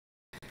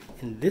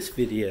In this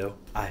video,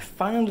 I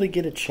finally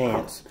get a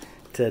chance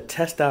to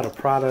test out a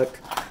product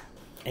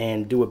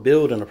and do a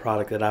build on a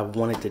product that I've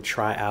wanted to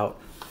try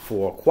out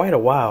for quite a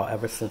while,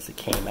 ever since it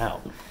came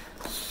out.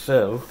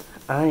 So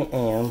I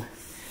am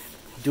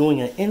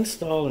doing an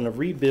install and a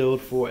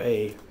rebuild for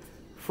a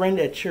friend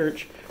at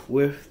church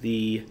with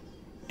the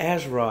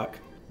Asrock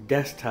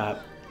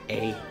Desktop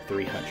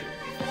A300.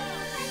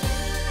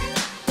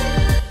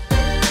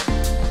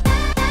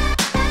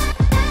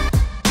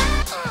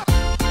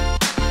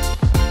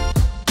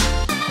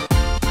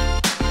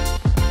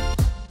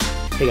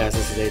 Hey guys,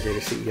 this is AJ the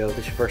CEO. If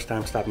this is your first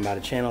time stopping by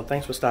the channel,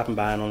 thanks for stopping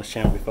by. And on this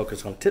channel, we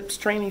focus on tips,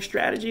 training,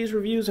 strategies,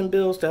 reviews, and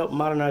builds to help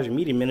modernize your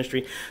media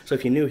ministry. So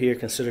if you're new here,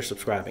 consider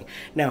subscribing.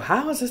 Now,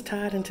 how is this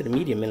tied into the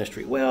media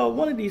ministry? Well,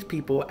 one of these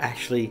people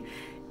actually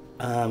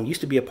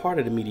used to be a part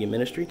of the media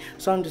ministry,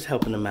 so I'm just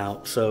helping them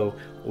out. So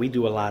we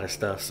do a lot of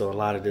stuff. So a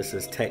lot of this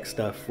is tech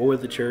stuff for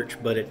the church,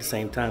 but at the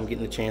same time,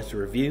 getting a chance to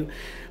review.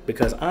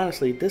 Because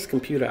honestly, this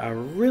computer I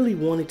really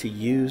wanted to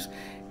use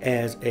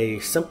as a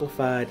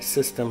simplified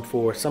system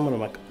for someone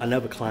like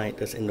another client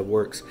that's in the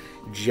works,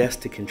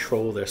 just to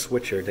control their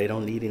switcher. They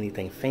don't need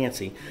anything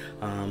fancy,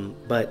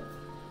 but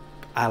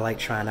I like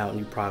trying out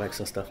new products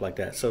and stuff like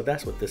that. So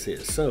that's what this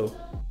is.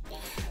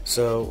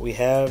 So we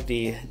have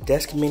the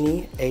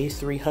Deskmini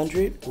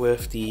A300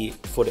 with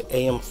for the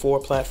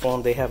AM4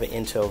 platform. They have an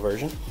Intel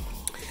version.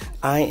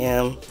 I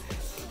am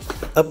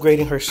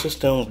upgrading her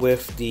system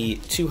with the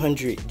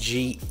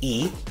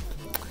 200GE.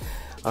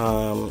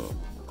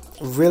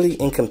 Really,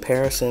 in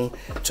comparison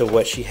to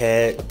what she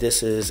had,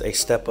 this is a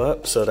step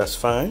up, so that's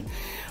fine.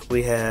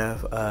 We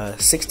have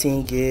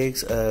 16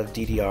 gigs of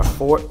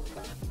DDR4,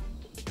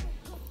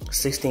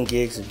 16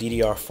 gigs of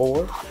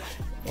DDR4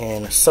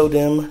 and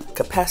SODIMM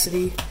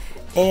capacity,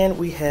 and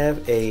we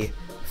have a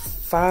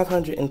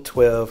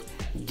 512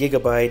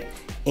 gigabyte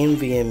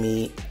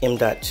NVMe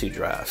M.2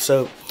 drive.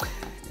 So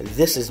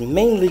this is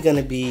mainly going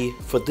to be,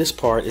 for this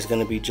part, is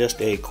going to be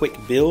just a quick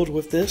build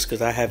with this,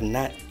 because I have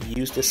not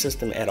used this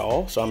system at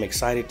all. So I'm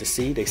excited to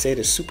see. They say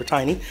it's super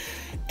tiny.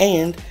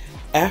 And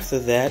after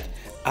that,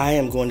 I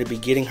am going to be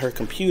getting her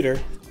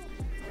computer.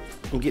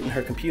 I'm getting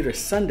her computer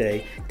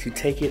Sunday to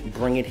take it,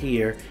 bring it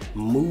here,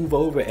 move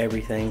over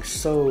everything,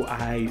 so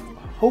I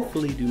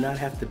hopefully do not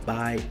have to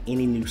buy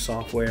any new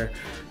software,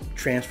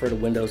 transfer the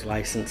Windows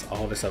license,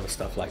 all this other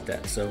stuff like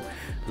that. So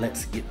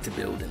let's get to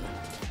building.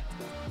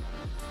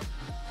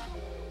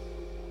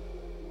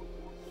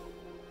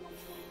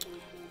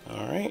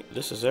 Alright,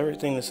 this is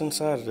everything that's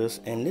inside of this,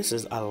 and this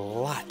is a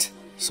lot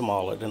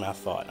smaller than I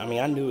thought. I mean,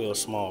 I knew it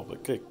was small,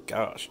 but good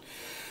gosh.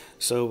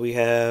 So we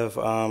have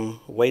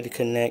way to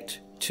connect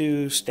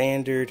two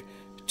standard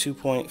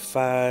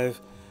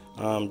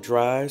 2.5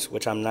 drives,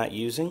 which I'm not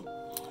using.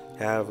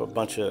 Have a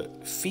bunch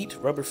of feet,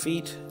 rubber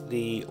feet,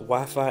 the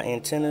Wi-Fi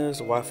antennas,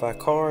 Wi-Fi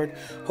card.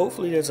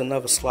 Hopefully there's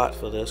another slot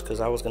for this,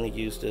 because I was going to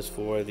use this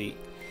for the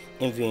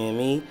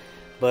NVMe,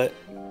 but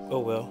oh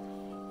well.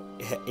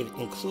 It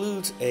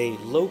includes a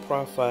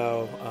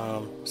low-profile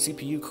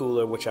CPU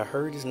cooler, which I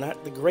heard is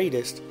not the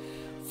greatest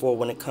for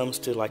when it comes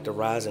to like the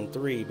Ryzen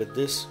 3, but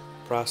this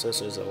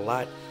processor is a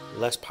lot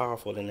less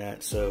powerful than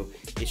that, so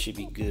it should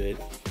be good.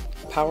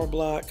 Power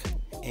block,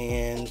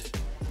 and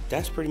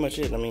that's pretty much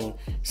it. I mean,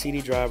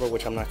 CD driver,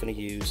 which I'm not going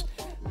to use,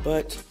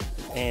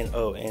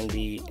 and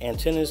the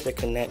antennas that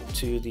connect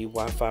to the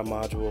Wi-Fi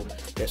module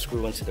that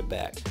screw into the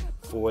back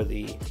for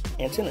the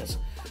antennas.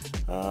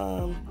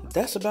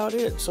 That's about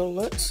it. So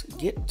let's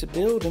get to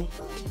building.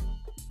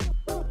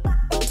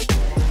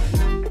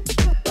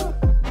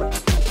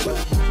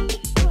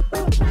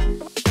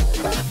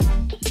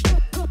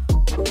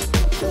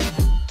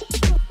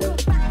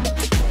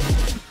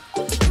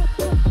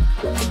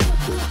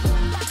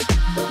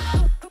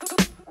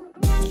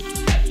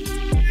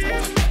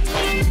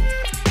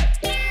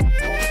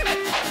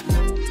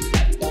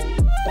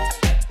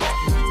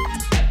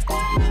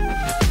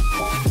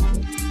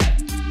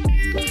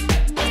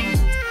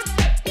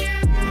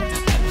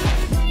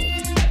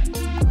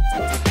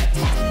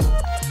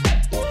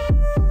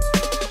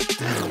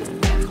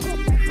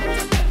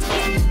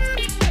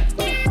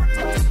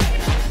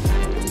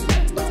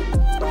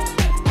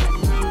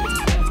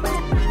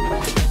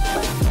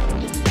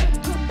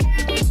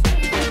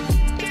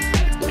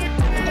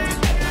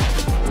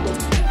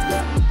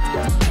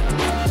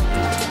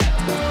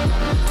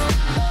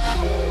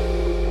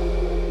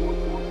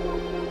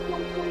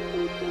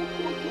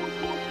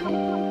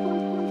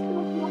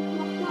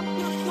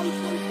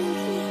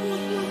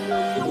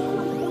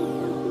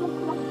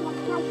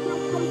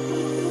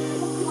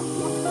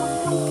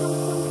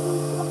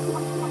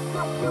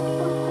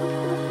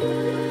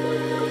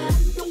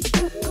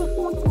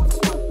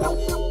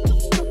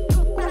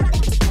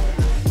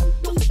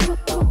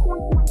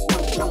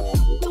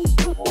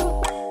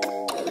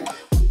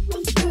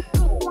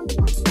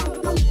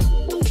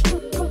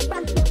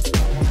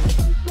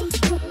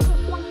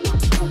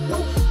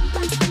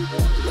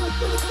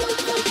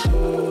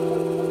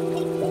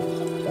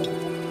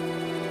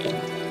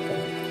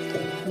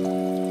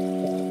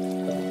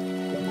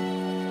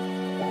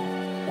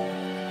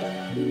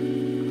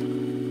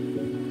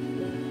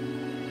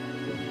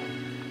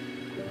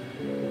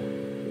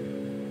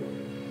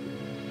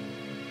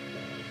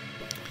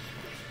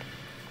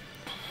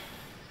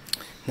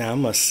 Now I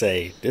must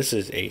say, this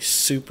is a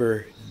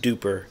super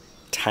duper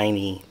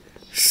tiny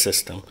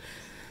system.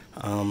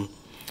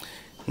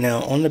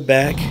 Now on the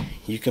back,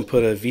 you can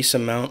put a Visa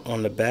mount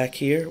on the back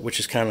here,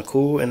 which is kind of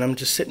cool. And I'm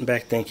just sitting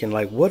back thinking,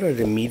 like, what are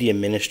the media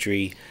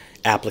ministry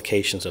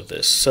applications of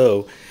this?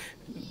 So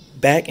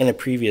back in a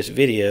previous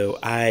video,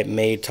 I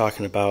made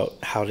talking about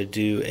how to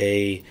do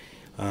a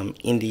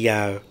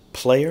NDI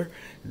player.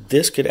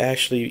 This could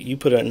actually, you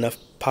put enough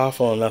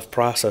powerful enough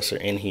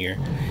processor in here,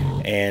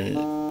 and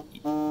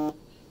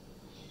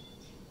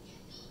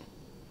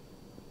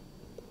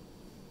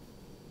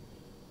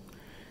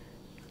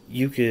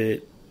you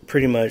could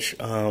pretty much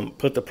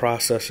put the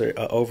processor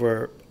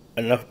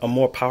a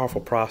more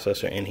powerful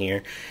processor in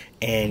here,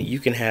 and you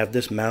can have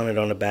this mounted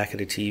on the back of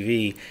the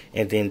TV,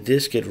 and then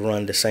this could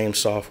run the same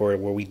software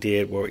where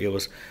it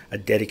was a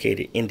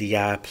dedicated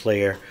NDI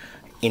player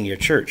in your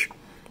church.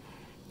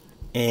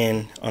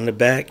 And on the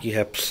back you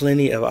have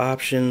plenty of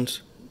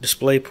options: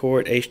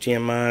 DisplayPort,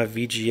 HDMI,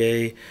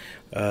 VGA,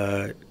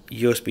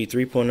 USB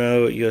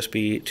 3.0,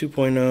 USB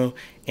 2.0,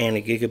 and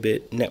a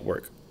gigabit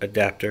network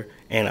adapter.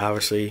 And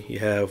obviously you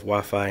have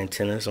Wi-Fi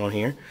antennas on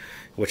here,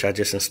 which I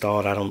just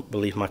installed. I don't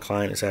believe my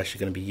client is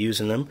actually going to be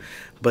using them,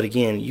 but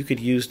again, you could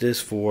use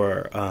this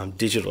for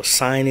digital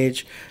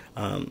signage.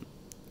 I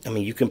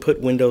mean, you can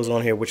put Windows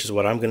on here, which is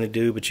what I'm going to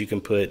do, but you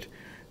can put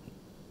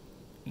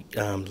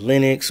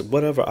Linux,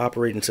 whatever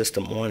operating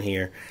system on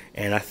here,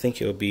 and I think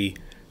it'll be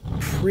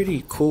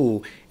pretty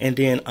cool. And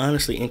then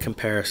honestly, in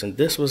comparison,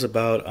 this was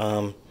about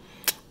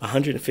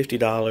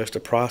 $150. The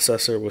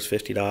processor was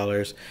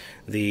 $50.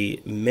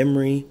 The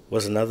memory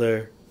was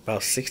another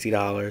about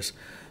 $60.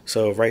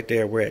 So right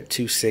there we're at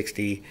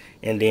 $260.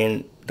 And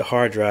then the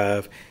hard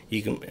drive,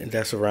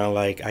 that's around,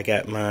 like, I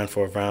got mine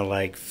for around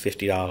like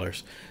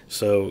 $50.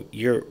 So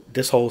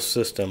this whole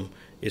system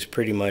is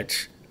pretty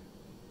much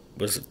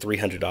was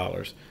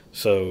 $300.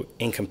 So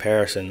in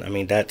comparison, I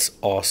mean, that's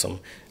awesome.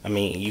 I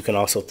mean, you can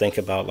also think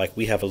about, like,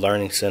 we have a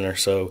learning center,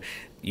 so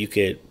you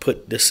could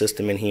put this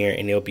system in here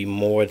and it'll be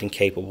more than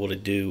capable to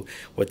do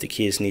what the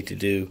kids need to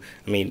do.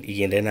 I mean,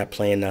 again, they're not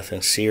playing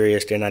nothing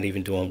serious. They're not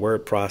even doing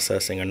word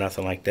processing or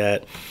nothing like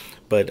that.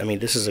 But I mean,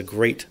 this is a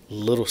great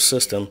little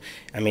system.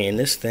 I mean, and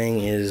this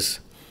thing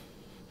is,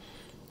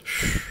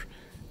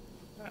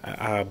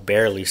 I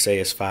barely say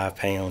it's 5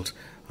 pounds.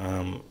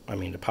 I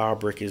mean, the power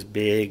brick is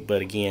big,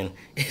 but again,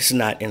 it's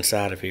not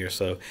inside of here.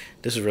 So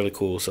this is really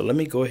cool. So let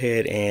me go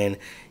ahead and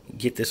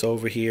get this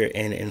over here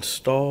and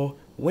install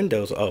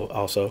Windows. Oh,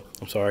 also,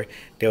 I'm sorry,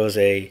 there was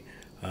a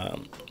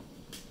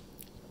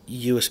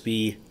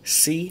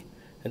USB-C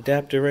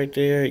adapter right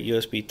there,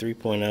 USB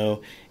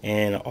 3.0,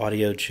 and an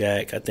audio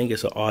jack. I think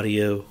it's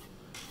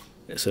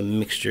it's a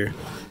mixture.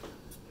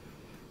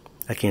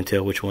 I can't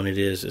tell which one it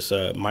is. It's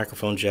a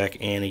microphone jack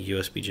and a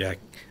USB jack.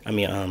 I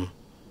mean,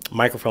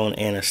 microphone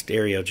and a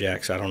stereo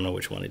jack, so I don't know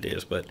which one it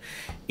is, but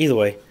either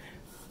way,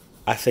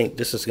 I think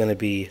this is going to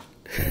be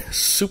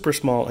super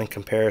small in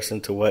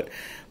comparison to what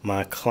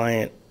my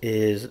client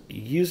is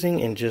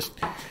using. And just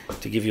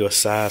to give you a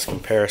size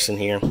comparison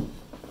here,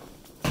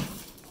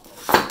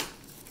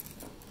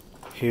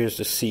 here's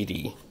the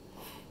CD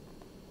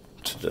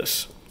to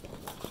this.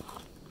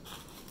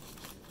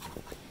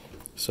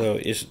 So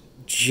it's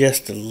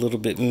just a little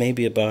bit,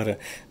 maybe about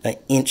an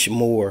inch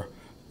more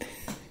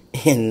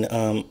in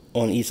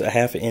on each, a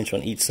half an inch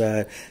on each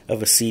side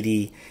of a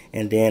CD,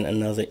 and then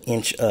another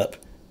inch up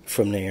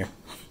from there,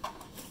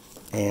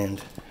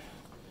 and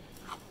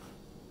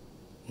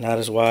not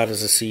as wide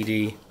as a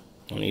CD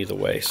on either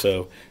way.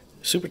 So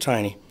super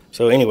tiny.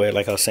 So anyway,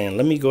 like I was saying,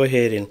 let me go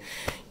ahead and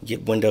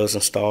get Windows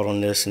installed on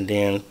this, and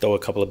then throw a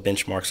couple of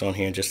benchmarks on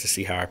here just to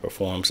see how it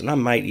performs. And I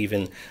might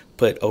even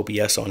put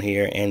OBS on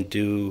here and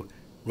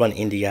run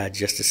NDI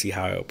just to see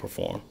how it will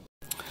perform.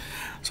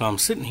 So I'm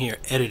sitting here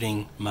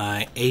editing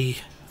my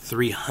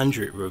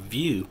A300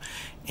 review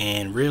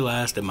and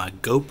realized that my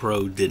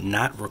GoPro did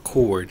not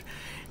record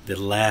the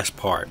last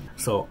part.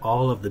 So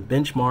all of the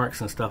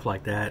benchmarks and stuff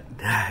like that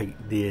I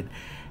did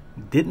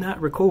not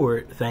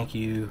record. Thank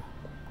you,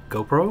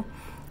 GoPro.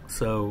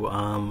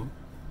 So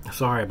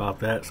sorry about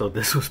that. So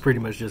this was pretty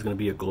much just going to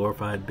be a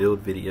glorified build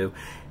video,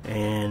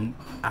 and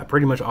I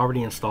pretty much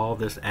already installed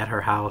this at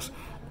her house.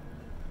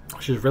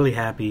 She was really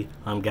happy.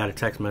 Got a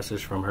text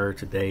message from her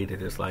today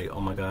that is like,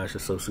 oh my gosh,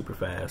 it's so super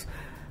fast.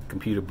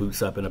 Computer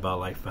boots up in about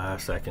like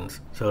 5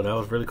 seconds. So that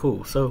was really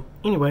cool. So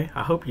anyway,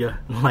 I hope you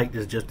liked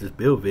this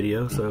build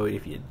video. So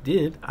if you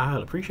did,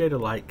 I'd appreciate a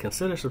like,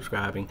 consider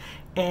subscribing,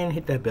 and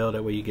hit that bell.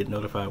 That way you get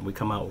notified when we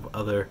come out with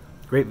other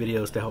great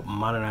videos to help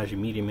modernize your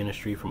media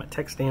ministry from a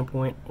tech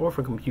standpoint or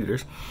for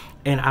computers.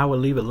 And I will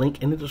leave a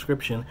link in the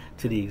description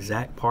to the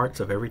exact parts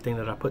of everything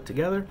that I put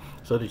together,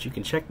 so that you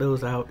can check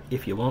those out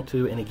if you want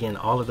to. And again,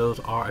 all of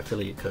those are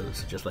affiliate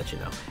codes, just let you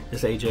know.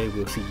 This is AJ.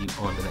 We'll see you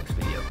on the next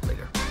video.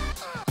 Later.